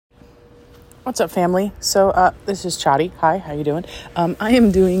What's up, family? So this is Chadi. Hi, how you doing? I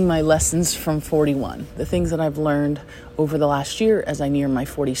am doing my lessons from 41, the things that I've learned over the last year as I near my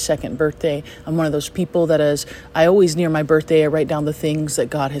 42nd birthday. I'm one of those people that as I always near my birthday, I write down the things that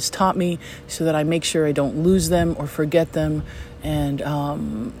God has taught me so that I make sure I don't lose them or forget them. And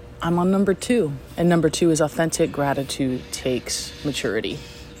I'm on number 2. And number 2 is authentic gratitude takes maturity.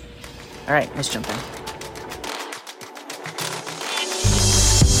 All right, let's jump in.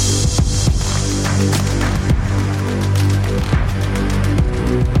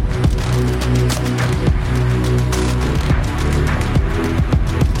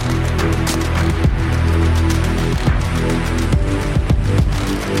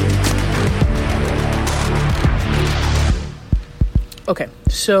 Okay,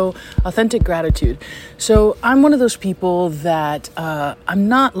 so authentic gratitude. So I'm one of those people that I'm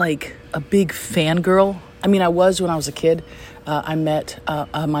not like a big fangirl. I mean, I was when I was a kid. I met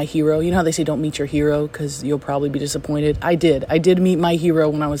my hero. You know how they say don't meet your hero because you'll probably be disappointed? I did meet my hero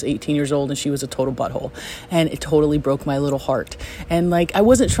when I was 18 years old, and she was a total butthole. And it totally broke my little heart. And like, I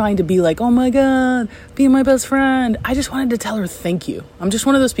wasn't trying to be like, oh my God, be my best friend. I just wanted to tell her thank you. I'm just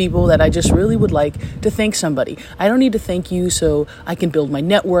one of those people that I just really would like to thank somebody. I don't need to thank you so I can build my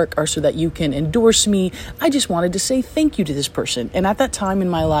network or so that you can endorse me. I just wanted to say thank you to this person. And at that time in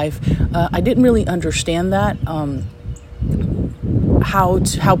my life, I didn't really understand that.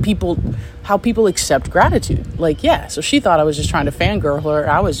 How people accept gratitude. Like, yeah, so she thought I was just trying to fangirl her.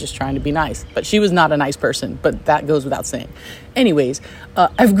 I was just trying to be nice, but she was not a nice person, but that goes without saying. Anyways,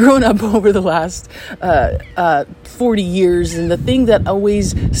 I've grown up over the last 40 years, and the thing that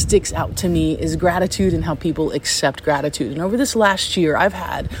always sticks out to me is gratitude and how people accept gratitude. And over this last year, I've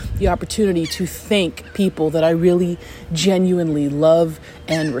had the opportunity to thank people that I really genuinely love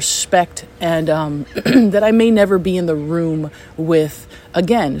and respect, and that I may never be in the room with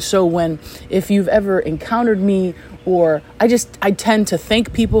again. So if you've ever encountered me, or I tend to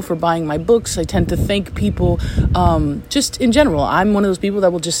thank people for buying my books. I tend to thank people just in general. I'm one of those people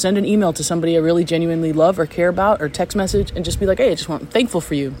that will just send an email to somebody I really genuinely love or care about, or text message, and just be like, hey, I'm thankful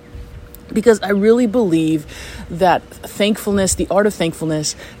for you. Because I really believe that thankfulness, the art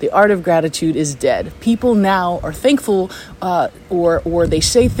of gratitude is dead. People now are thankful, or they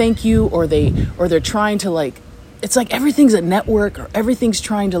say thank you, or they're trying to like, it's like everything's a network, or everything's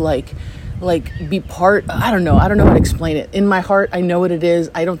trying to like be part. I don't know how to explain it. In my heart, I know what it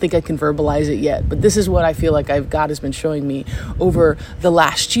is. I don't think I can verbalize it yet, but this is what I feel like God has been showing me over the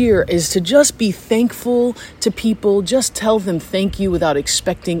last year, is to just be thankful to people. Just tell them thank you without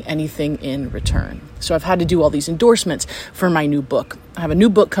expecting anything in return. So I've had to do all these endorsements for my new book. I have a new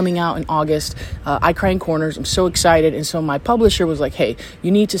book coming out in August, I Cry in Corners. I'm so excited. And so my publisher was like, hey,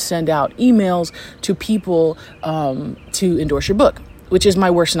 you need to send out emails to people to endorse your book, which is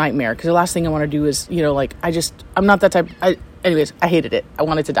my worst nightmare, because the last thing I want to do is, I'm not that type. Anyways, I hated it. I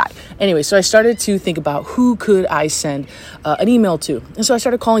wanted to die. Anyway, so I started to think about who could I send an email to. And so I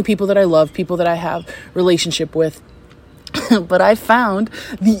started calling people that I love, people that I have relationship with. But I found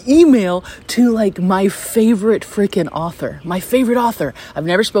the email to like my favorite freaking author, I've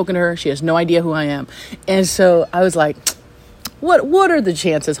never spoken to her. She has no idea who I am. And so I was like, what are the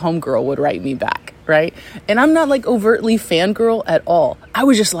chances homegirl would write me back? Right? And I'm not like overtly fangirl at all. I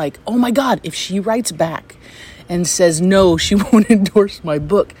was just like, oh my God, if she writes back and says, no, she won't endorse my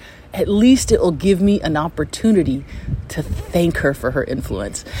book, at least it'll give me an opportunity to thank her for her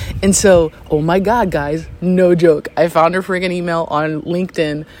influence. And so, oh my God, guys, no joke. I found her friggin' email on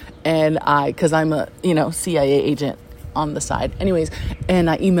LinkedIn, and cause I'm a, CIA agent on the side. Anyways, and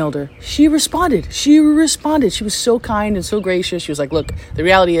I emailed her. She responded. She was so kind and so gracious. She was like, look, the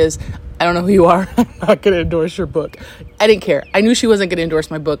reality is, I don't know who you are. I'm not going to endorse your book. I didn't care. I knew she wasn't going to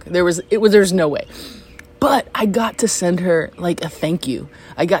endorse my book. There's no way. But I got to send her like a thank you.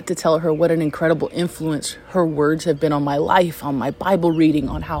 I got to tell her what an incredible influence her words have been on my life, on my Bible reading,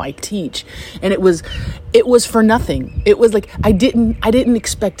 on how I teach. And it was for nothing. It was like, I didn't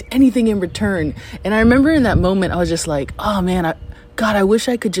expect anything in return. And I remember in that moment, I was just like, oh man, I wish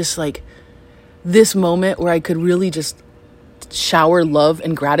I could just like this moment where I could really just shower love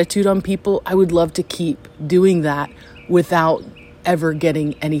and gratitude on people. I would love to keep doing that without ever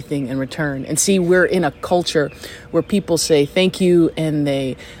getting anything in return. And see, we're in a culture where people say thank you, and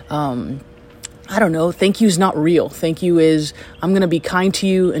they thank you is not real. Thank you is, I'm going to be kind to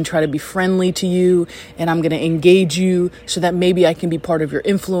you and try to be friendly to you, and I'm going to engage you so that maybe I can be part of your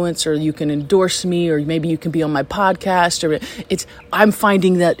influence, or you can endorse me, or maybe you can be on my podcast. I'm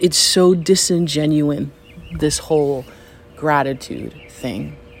finding that it's so disingenuous, this whole gratitude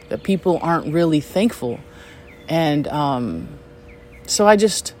thing, that people aren't really thankful. And so I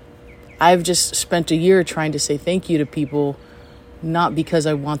I've just spent a year trying to say thank you to people, not because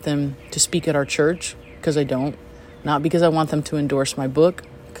I want them to speak at our church, because I don't. Not because I want them to endorse my book,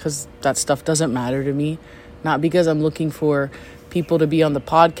 because that stuff doesn't matter to me. Not because I'm looking for people to be on the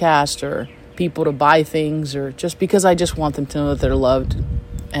podcast or people to buy things, or just because I just want them to know that they're loved,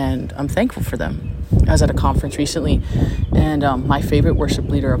 and I'm thankful for them. I was at a conference recently, and my favorite worship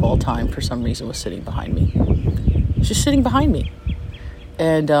leader of all time, for some reason, was sitting behind me. Just sitting behind me.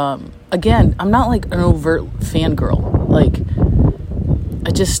 And again, I'm not like an overt fangirl. Like,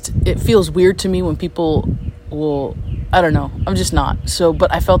 it feels weird to me when people will, I don't know, I'm just not. So,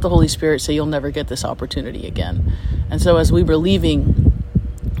 but I felt the Holy Spirit say, you'll never get this opportunity again. And so as we were leaving,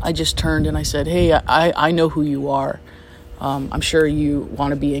 I just turned and I said, hey, I know who you are. I'm sure you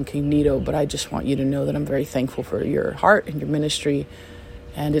want to be incognito, but I just want you to know that I'm very thankful for your heart and your ministry,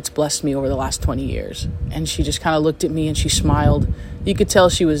 and it's blessed me over the last 20 years. And she just kind of looked at me and she smiled. You could tell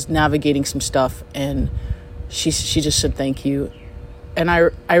she was navigating some stuff, and she just said thank you. And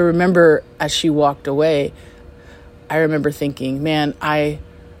I remember as she walked away, I remember thinking, man, I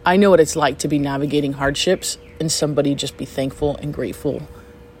know what it's like to be navigating hardships and somebody just be thankful and grateful.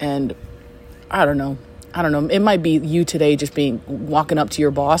 And I don't know. It might be you today just walking up to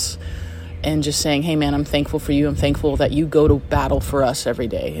your boss and just saying, hey, man, I'm thankful for you. I'm thankful that you go to battle for us every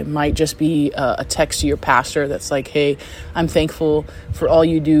day. It might just be a text to your pastor that's like, hey, I'm thankful for all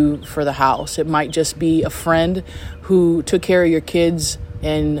you do for the house. It might just be a friend who took care of your kids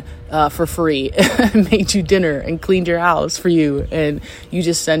and for free made you dinner and cleaned your house for you, and you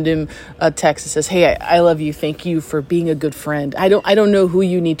just send him a text that says, hey, I love you, thank you for being a good friend. I don't know who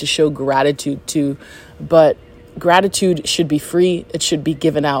you need to show gratitude to, but gratitude should be free. It should be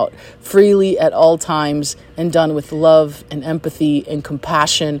given out freely at all times and done with love and empathy and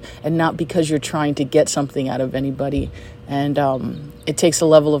compassion, and not because you're trying to get something out of anybody. And it takes a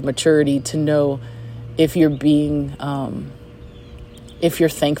level of maturity to know if you're being if your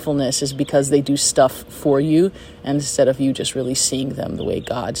thankfulness is because they do stuff for you, and instead of you just really seeing them the way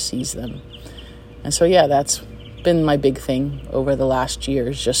God sees them. And so, yeah, that's been my big thing over the last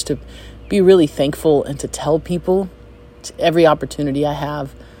years, just to be really thankful and to tell people every opportunity I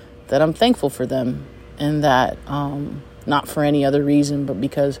have that I'm thankful for them, and that not for any other reason, but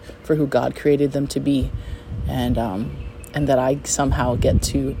because for who God created them to be, and that I somehow get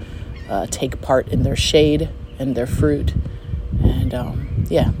to take part in their shade and their fruit.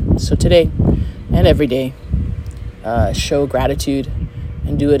 And so today and every day, show gratitude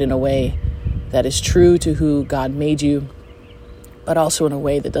and do it in a way that is true to who God made you, but also in a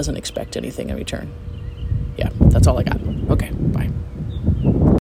way that doesn't expect anything in return. Yeah, that's all I got. Okay, bye.